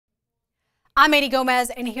I'm Eddie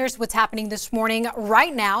Gomez, and here's what's happening this morning.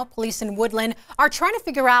 Right now, police in Woodland are trying to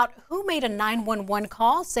figure out who made a 911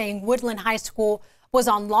 call saying Woodland High School was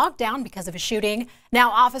on lockdown because of a shooting.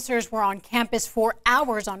 Now, officers were on campus for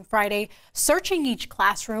hours on Friday, searching each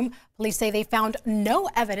classroom. Police say they found no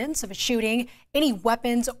evidence of a shooting, any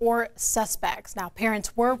weapons or suspects. Now,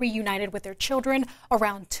 parents were reunited with their children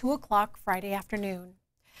around 2 o'clock Friday afternoon.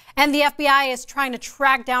 And the FBI is trying to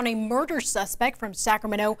track down a murder suspect from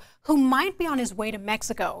Sacramento who might be on his way to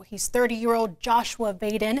Mexico. He's 30-year-old Joshua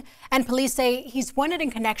Vaden, and police say he's wanted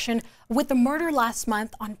in connection with the murder last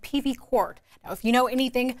month on PV Court. Now, if you know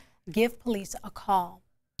anything, give police a call.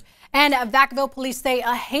 And Vacaville police say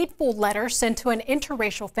a hateful letter sent to an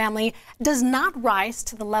interracial family does not rise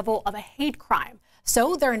to the level of a hate crime.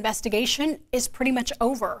 So their investigation is pretty much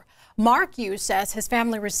over. Mark Yu says his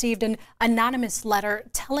family received an anonymous letter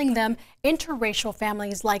telling them interracial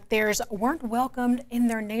families like theirs weren't welcomed in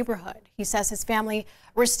their neighborhood. He says his family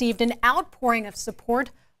received an outpouring of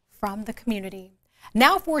support from the community.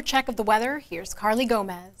 Now for a check of the weather, here's Carly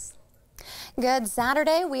Gomez. Good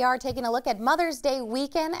Saturday. We are taking a look at Mother's Day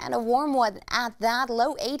weekend and a warm one at that.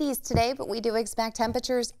 Low 80s today, but we do expect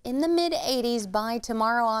temperatures in the mid 80s by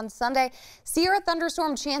tomorrow on Sunday. Sierra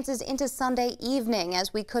thunderstorm chances into Sunday evening,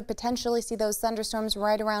 as we could potentially see those thunderstorms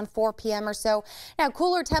right around 4 p.m. or so. Now,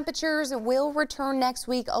 cooler temperatures will return next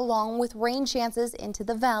week along with rain chances into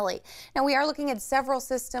the valley. Now, we are looking at several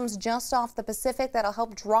systems just off the Pacific that'll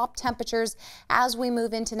help drop temperatures as we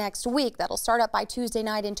move into next week. That'll start up by Tuesday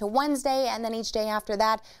night into Wednesday, and then each day after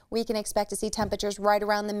that, we can expect to see temperatures right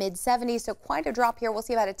around the mid 70s. So quite a drop here. We'll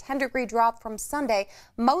see about a 10-degree drop from Sunday.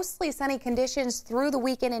 Mostly sunny conditions through the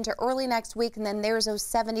weekend into early next week, and then there's those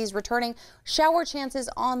 70s returning. Shower chances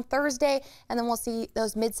on Thursday, and then we'll see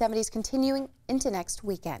those mid 70s continuing into next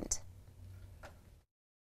weekend.